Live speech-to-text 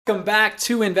Welcome back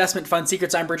to Investment Fund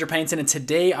Secrets. I'm Bridger Pennington, and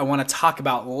today I want to talk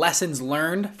about lessons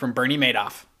learned from Bernie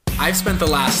Madoff. I've spent the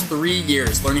last 3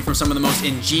 years learning from some of the most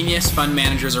ingenious fund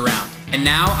managers around, and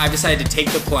now I've decided to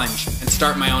take the plunge and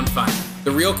start my own fund.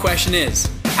 The real question is,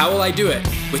 how will I do it?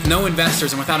 With no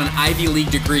investors and without an Ivy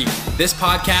League degree, this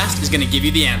podcast is going to give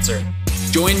you the answer.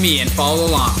 Join me and follow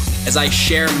along as I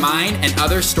share mine and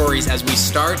other stories as we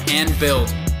start and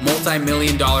build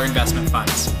multi-million-dollar investment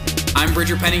funds. I'm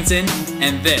Bridger Pennington,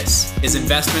 and this is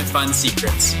Investment Fund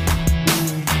Secrets.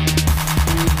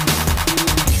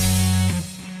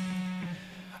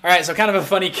 All right, so kind of a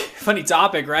funny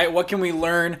topic, right? What can we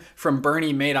learn from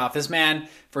Bernie Madoff? This man,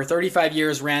 for 35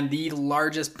 years, ran the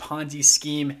largest Ponzi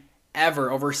scheme ever,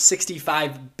 over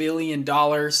 $65 billion.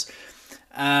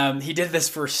 He did this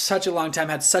for such a long time,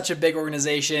 had such a big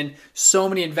organization, so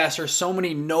many investors, so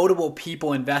many notable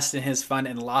people invest in his fund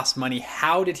and lost money.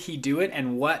 How did he do it,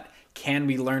 and what can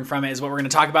we learn from it is what we're going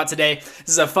to talk about today. This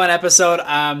is a fun episode.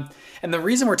 And the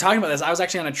reason we're talking about this, I was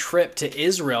actually on a trip to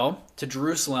Israel, to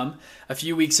Jerusalem, a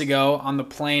few weeks ago on the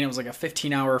plane. It was like a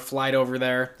 15-hour flight over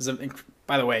there. It was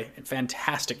by the way, a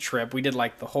fantastic trip. We did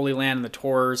like the Holy Land and the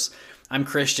tours. I'm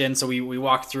Christian, so we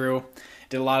walked through,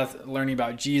 did a lot of learning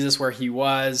about Jesus, where he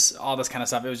was, all this kind of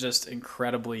stuff. It was just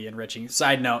incredibly enriching.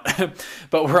 Side note,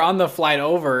 but we're on the flight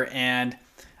over, and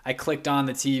I clicked on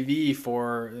the TV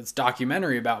for this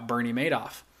documentary about Bernie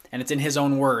Madoff, and it's in his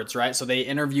own words, right? So they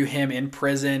interview him in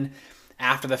prison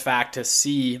after the fact to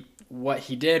see what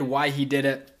he did, why he did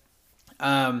it.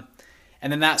 And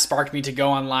then that sparked me to go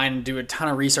online and do a ton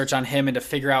of research on him and to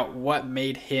figure out what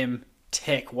made him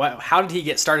tick. How did he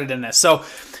get started in this? So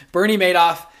Bernie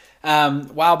Madoff, a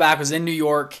while back, was in New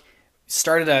York,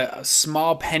 started a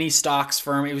small penny stocks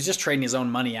firm. He was just trading his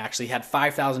own money, actually. He had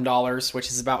 $5,000, which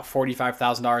is about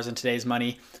 $45,000 in today's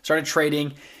money. Started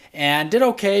trading and did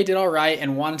okay, did all right,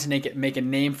 and wanted to make a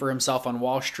name for himself on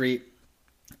Wall Street.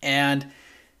 And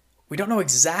we don't know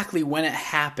exactly when it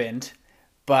happened,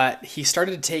 but he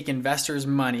started to take investors'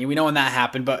 money. We know when that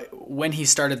happened, but when he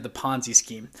started the Ponzi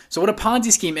scheme. So what a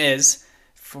Ponzi scheme is,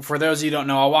 for those of you who don't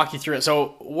know, I'll walk you through it.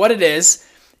 So what it is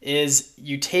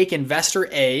you take investor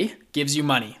A, gives you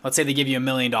money. Let's say they give you $1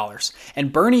 million.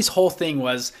 And Bernie's whole thing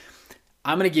was,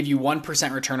 I'm going to give you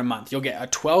 1% return a month. You'll get a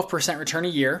 12% return a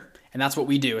year, and that's what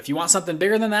we do. If you want something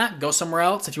bigger than that, go somewhere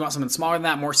else. If you want something smaller than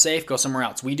that, more safe, go somewhere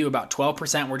else. We do about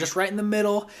 12%. We're just right in the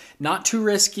middle, not too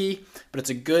risky, but it's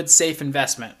a good, safe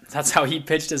investment. That's how he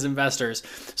pitched his investors.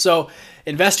 So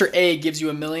investor A gives you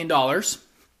 $1 million.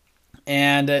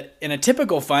 And in a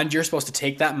typical fund, you're supposed to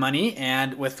take that money,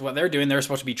 and with what they're doing, they're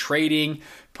supposed to be trading,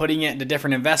 putting it into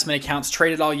different investment accounts,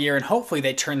 trade it all year, and hopefully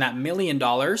they turn that $1 million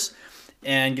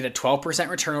and get a 12%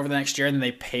 return over the next year, and then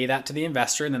they pay that to the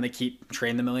investor, and then they keep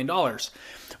trading the $1 million.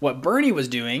 What Bernie was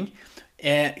doing,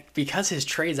 because his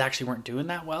trades actually weren't doing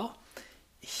that well,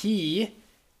 he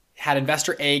had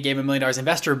investor A gave him $1 million.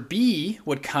 Investor B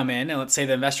would come in, and let's say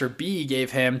the investor B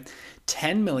gave him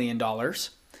 $10 million.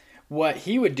 What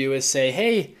he would do is say,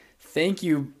 hey, thank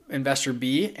you, investor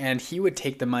B, and he would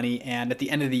take the money, and at the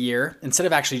end of the year, instead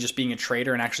of actually just being a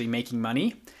trader and actually making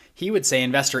money, he would say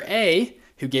investor A,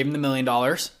 who gave him the $1 million,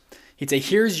 he'd say,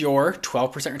 here's your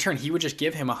 12% return. He would just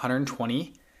give him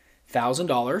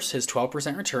 $120,000, his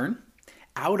 12% return,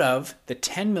 out of the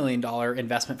 $10 million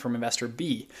investment from investor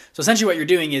B. So essentially what you're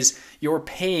doing is you're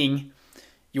paying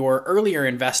your earlier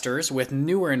investors with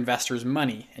newer investors'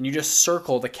 money, and you just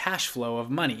circle the cash flow of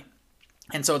money.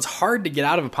 And so it's hard to get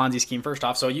out of a Ponzi scheme, first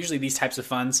off. So usually these types of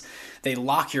funds, they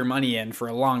lock your money in for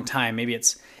a long time. Maybe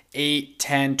it's 8,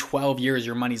 10, 12 years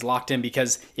your money's locked in,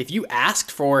 because if you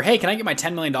asked for, hey, can I get my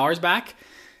 $10 million back?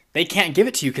 They can't give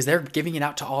it to you because they're giving it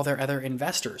out to all their other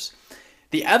investors.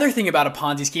 The other thing about a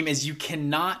Ponzi scheme is you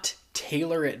cannot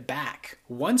tailor it back.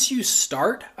 Once you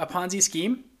start a Ponzi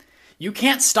scheme, you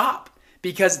can't stop,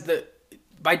 because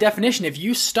by definition, if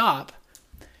you stop,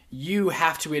 you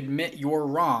have to admit you're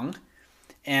wrong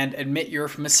and admit your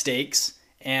mistakes,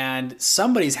 and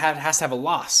somebody has to have a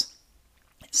loss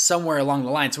somewhere along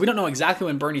the line. So we don't know exactly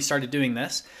when Bernie started doing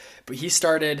this, but he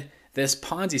started this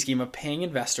Ponzi scheme of paying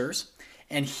investors.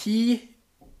 And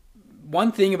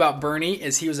one thing about Bernie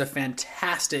is he was a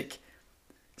fantastic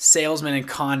salesman and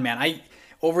con man.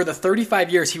 Over the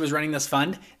 35 years he was running this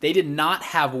fund, they did not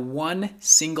have one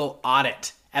single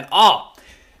audit at all.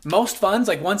 Most funds,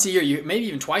 like once a year, maybe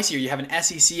even twice a year, you have an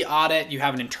SEC audit, you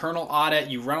have an internal audit,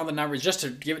 you run all the numbers just to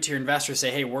give it to your investors,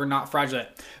 say, hey, we're not fraudulent.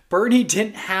 Bernie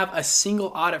didn't have a single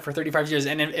audit for 35 years.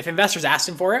 And if investors asked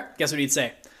him for it, guess what he'd say?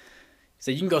 He'd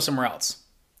say, you can go somewhere else.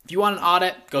 If you want an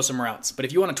audit, go somewhere else. But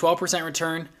if you want a 12%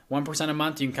 return, 1% a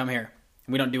month, you can come here.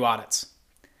 We don't do audits.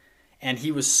 And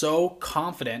he was so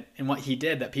confident in what he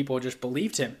did that people just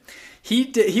believed him.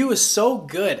 He was so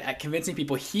good at convincing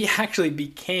people, he actually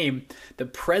became the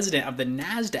president of the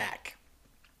NASDAQ.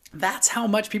 That's how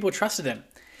much people trusted him.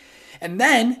 And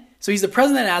then, so he's the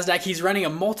president of NASDAQ. He's running a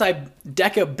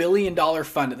multi-deca-billion-dollar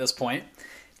fund at this point.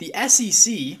 The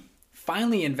SEC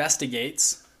finally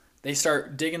investigates. They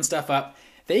start digging stuff up.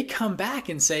 They come back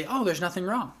and say, oh, there's nothing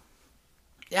wrong.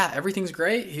 Yeah, everything's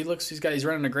great. He's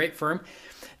running a great firm.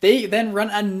 They then run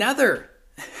another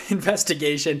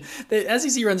investigation. The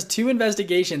SEC runs 2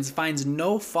 investigations, finds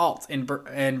no fault in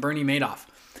Bernie Madoff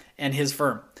and his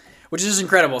firm, which is just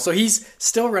incredible. So he's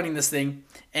still running this thing,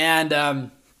 and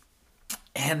then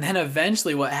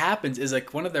eventually what happens is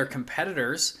like one of their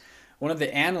competitors, one of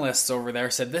the analysts over there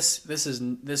said,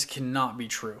 this cannot be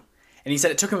true. And he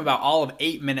said it took him about all of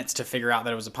 8 minutes to figure out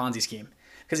that it was a Ponzi scheme,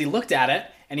 because he looked at it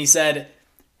and he said,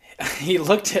 he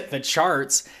looked at the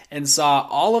charts and saw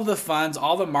all of the funds,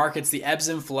 all the markets, the ebbs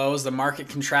and flows, the market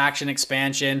contraction,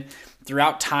 expansion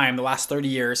throughout time, the last 30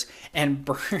 years. And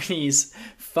Bernie's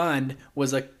fund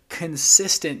was a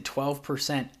consistent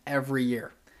 12% every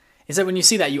year. He said when you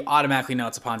see that, you automatically know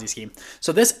it's a Ponzi scheme.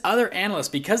 So this other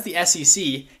analyst, because the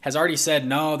SEC has already said,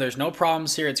 no, there's no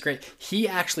problems here, it's great, he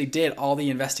actually did all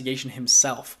the investigation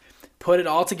himself, put it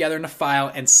all together in a file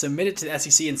and submitted it to the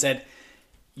SEC and said,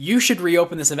 you should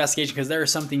reopen this investigation because there is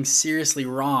something seriously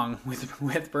wrong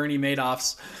with Bernie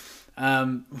Madoff's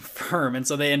firm. And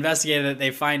so they investigated it.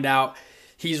 They find out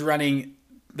he's running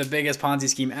the biggest Ponzi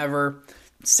scheme ever,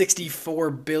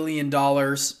 $64 billion.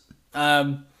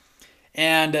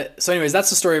 And so anyways, that's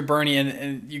the story of Bernie.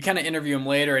 And you kind of interview him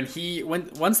later. And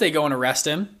once they go and arrest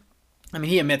him, I mean,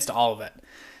 he admits to all of it.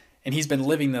 And he's been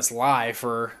living this lie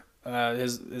for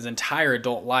his entire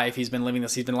adult life. He's been living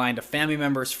this. He's been lying to family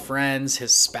members, friends,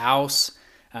 his spouse,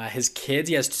 his kids.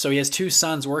 He has 2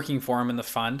 sons working for him in the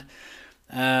fund.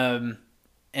 And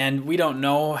we don't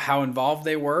know how involved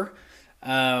they were,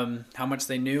 how much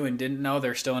they knew and didn't know.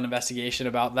 There's still an investigation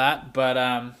about that.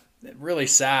 But really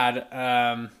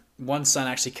sad. One son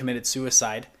actually committed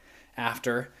suicide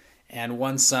after, and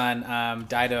one son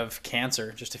died of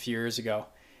cancer just a few years ago.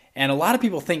 And a lot of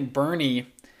people think Bernie,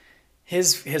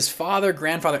 his father,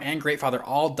 grandfather, and great-father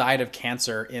all died of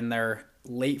cancer in their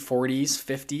late 40s,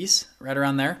 50s, right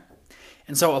around there.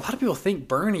 And so a lot of people think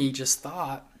Bernie just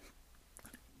thought,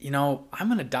 I'm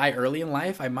going to die early in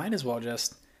life. I might as well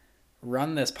just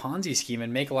run this Ponzi scheme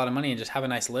and make a lot of money and just have a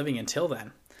nice living until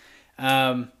then.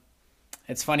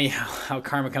 It's funny how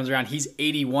karma comes around. He's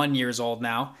 81 years old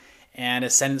now and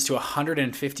is sentenced to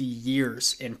 150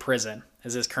 years in prison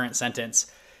as his current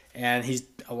sentence. And he's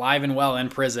alive and well in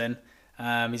prison.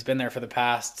 He's been there for the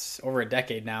past over a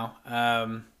decade now.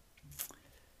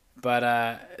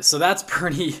 So that's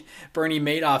Bernie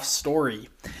Madoff's story.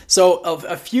 So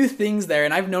a few things there,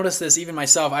 and I've noticed this even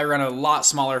myself. I run a lot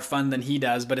smaller fund than he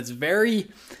does, but it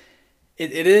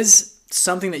is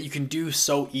something that you can do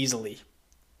so easily.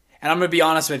 And I'm going to be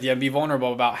honest with you and be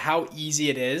vulnerable about how easy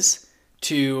it is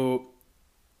to,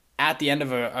 at the end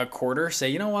of a quarter, say,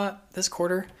 you know what, this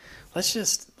quarter, let's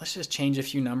just change a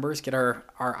few numbers, get our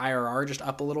IRR just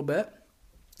up a little bit,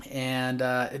 and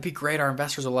it'd be great. Our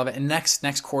investors will love it. And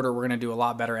next quarter, we're going to do a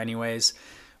lot better anyways.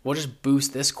 We'll just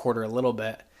boost this quarter a little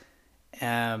bit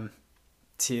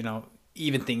to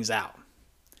even things out.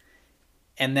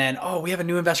 And then, we have a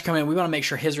new investor coming in. We want to make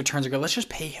sure his returns are good. Let's just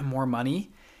pay him more money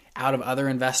out of other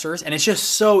investors. And it's just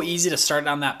so easy to start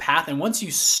down that path. And once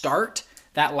you start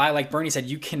that lie, like Bernie said,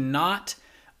 you cannot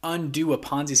undo a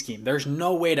Ponzi scheme. There's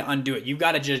no way to undo it. You've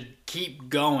got to just keep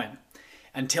going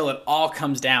until it all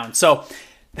comes down. So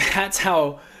that's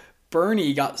how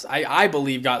Bernie I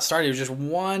believe got started. It was just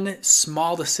one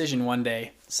small decision one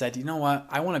day. Said, you know what?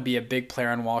 I want to be a big player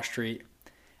on Wall Street.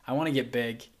 I want to get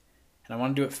big, and I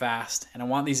want to do it fast, and I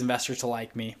want these investors to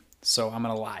like me, so I'm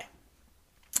going to lie.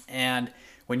 And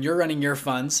when you're running your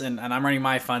funds and I'm running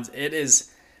my funds, it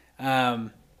is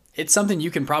it's something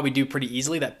you can probably do pretty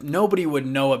easily that nobody would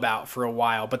know about for a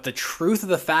while. But the truth of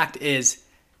the fact is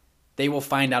they will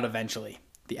find out eventually.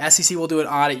 The SEC will do an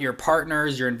audit. Your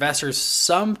partners, your investors,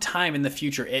 sometime in the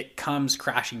future, it comes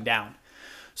crashing down.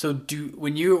 So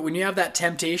when you have that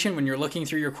temptation, when you're looking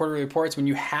through your quarterly reports, when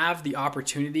you have the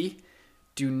opportunity,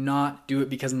 do not do it,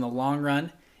 because in the long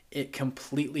run, it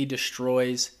completely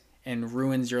destroys and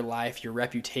ruins your life, your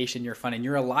reputation, your fun, and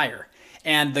you're a liar.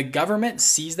 And the government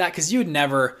sees that, because you'd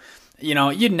never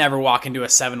walk into a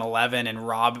 7-Eleven and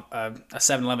rob a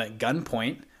 7-Eleven at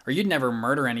gunpoint, or you'd never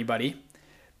murder anybody.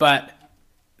 But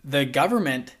the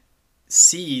government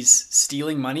sees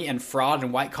stealing money and fraud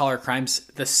and white-collar crimes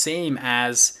the same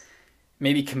as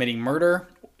maybe committing murder,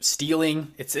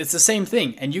 stealing. It's the same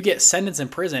thing. And you get sentenced in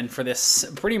prison for this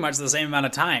pretty much the same amount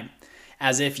of time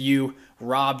as if you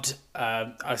robbed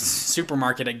a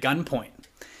supermarket at gunpoint.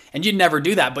 And you'd never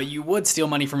do that, but you would steal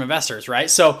money from investors, right?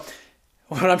 So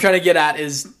what I'm trying to get at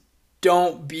is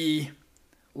don't be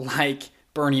like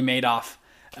Bernie Madoff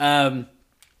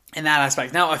in that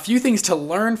aspect. Now, a few things to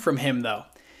learn from him, though,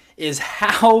 is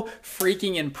how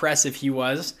freaking impressive he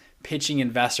was pitching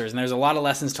investors. And there's a lot of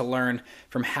lessons to learn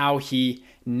from how he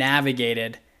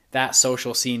navigated that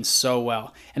social scene so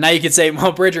well. And now you could say,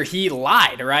 well, Bridger, he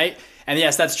lied, right? And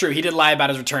yes, that's true. He did lie about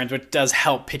his returns, which does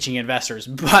help pitching investors.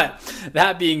 But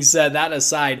that being said, that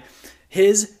aside,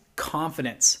 his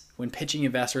confidence when pitching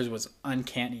investors was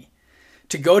uncanny.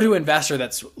 To go to an investor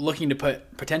that's looking to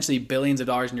put potentially billions of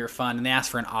dollars into your fund and they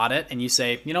ask for an audit and you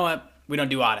say, you know what, we don't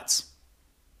do audits.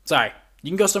 Sorry,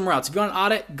 you can go somewhere else. If you want an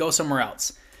audit, go somewhere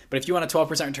else. But if you want a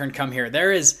 12% return, come here.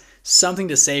 There is something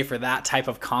to say for that type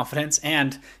of confidence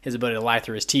and his ability to lie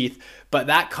through his teeth. But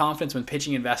that confidence when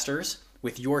pitching investors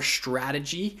with your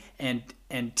strategy and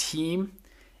team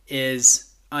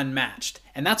is unmatched.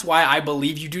 And that's why I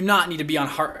believe you do not need to be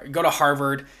go to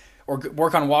Harvard or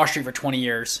work on Wall Street for 20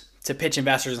 years to pitch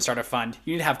investors and start a fund.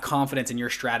 You need to have confidence in your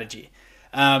strategy.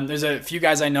 There's a few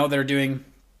guys I know that are doing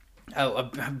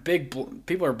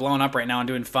people are blowing up right now and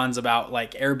doing funds about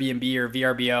like Airbnb or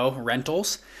VRBO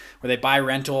rentals, where they buy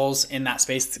rentals in that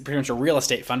space. It's pretty much a real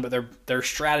estate fund, but their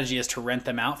strategy is to rent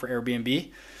them out for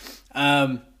Airbnb.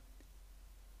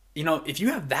 If you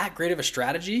have that great of a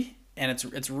strategy and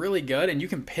it's really good and you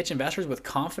can pitch investors with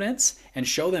confidence and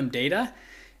show them data,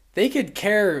 they could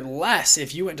care less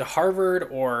if you went to Harvard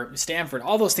or Stanford.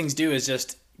 All those things do is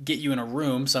just get you in a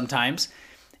room sometimes.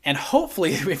 And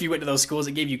hopefully if you went to those schools,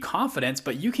 it gave you confidence,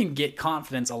 but you can get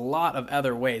confidence a lot of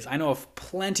other ways. I know of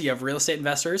plenty of real estate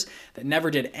investors that never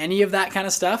did any of that kind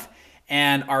of stuff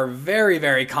and are very,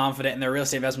 very confident in their real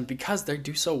estate investment because they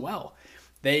do so well.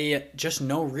 They just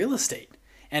know real estate.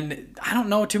 And I don't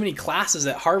know too many classes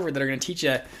at Harvard that are going to teach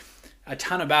you a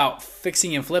ton about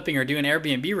fixing and flipping or doing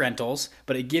Airbnb rentals,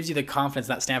 but it gives you the confidence,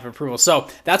 that stamp of approval. So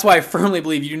that's why I firmly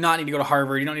believe you do not need to go to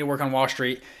Harvard. You don't need to work on Wall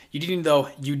Street. You do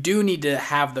need to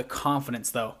have the confidence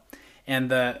though.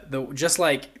 And the just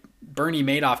like Bernie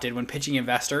Madoff did when pitching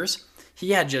investors,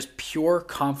 he had just pure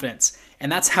confidence.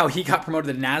 And that's how he got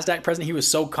promoted to NASDAQ president. He was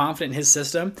so confident in his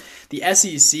system. The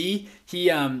SEC,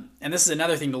 and this is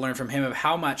another thing to learn from him of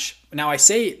how much, now I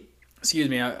say, excuse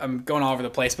me, I'm going all over the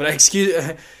place, but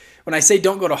when I say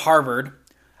don't go to Harvard,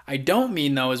 I don't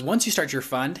mean though is once you start your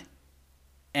fund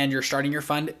and you're starting your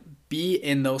fund, be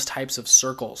in those types of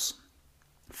circles.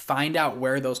 Find out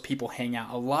where those people hang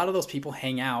out. A lot of those people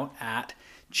hang out at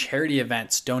charity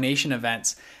events, donation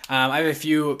events. I have a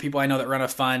few people I know that run a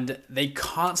fund. They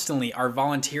constantly are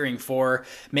volunteering for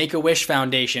Make-A-Wish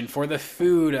Foundation, for the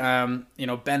food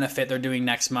benefit they're doing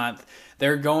next month.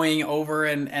 They're going over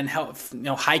and help,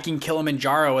 hiking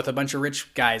Kilimanjaro with a bunch of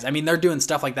rich guys. I mean, they're doing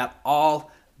stuff like that all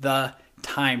the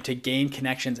time to gain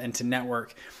connections and to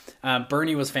network.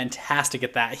 Bernie was fantastic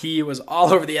at that. He was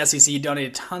all over the SEC,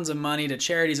 donated tons of money to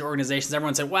charities, organizations.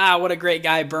 Everyone said, wow, what a great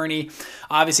guy, Bernie.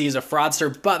 Obviously, he's a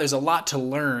fraudster, but there's a lot to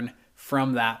learn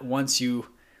from that once you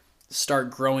start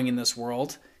growing in this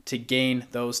world. To gain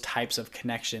those types of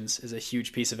connections is a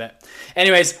huge piece of it.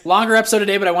 Anyways, longer episode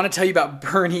today, but I want to tell you about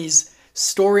Bernie's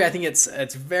story. I think it's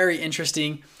very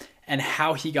interesting and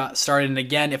how he got started. And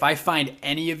again, if I find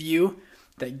any of you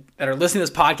that are listening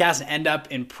to this podcast and end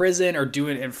up in prison or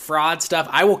doing in fraud stuff,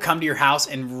 I will come to your house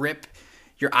and rip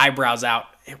your eyebrows out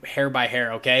hair by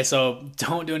hair, okay? So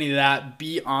don't do any of that.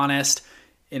 Be honest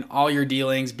in all your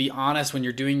dealings. Be honest when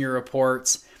you're doing your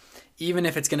reports, even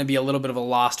if it's going to be a little bit of a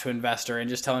loss to an investor, and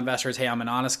just tell investors, hey, I'm an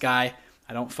honest guy.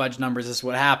 I don't fudge numbers. This is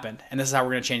what happened. And this is how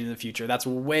we're going to change in the future. That's a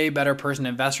way better person.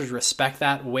 Investors respect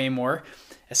that way more,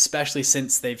 especially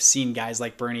since they've seen guys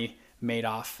like Bernie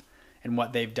Madoff and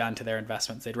what they've done to their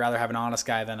investments. They'd rather have an honest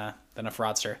guy than a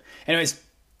fraudster. Anyways,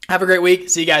 have a great week.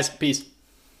 See you guys. Peace.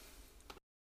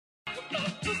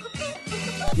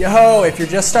 Yo, if you're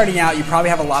just starting out, you probably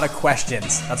have a lot of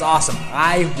questions. That's awesome.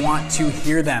 I want to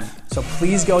hear them. So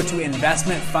please go to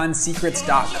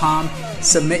investmentfundsecrets.com,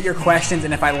 submit your questions,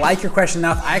 and if I like your question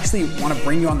enough, I actually want to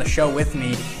bring you on the show with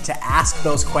me to ask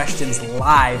those questions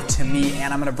live to me,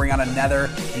 and I'm going to bring on another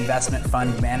investment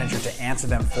fund manager to answer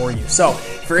them for you. So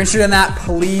if you're interested in that,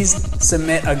 please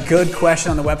submit a good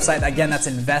question on the website. Again, that's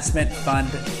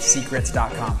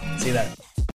investmentfundsecrets.com. See you there.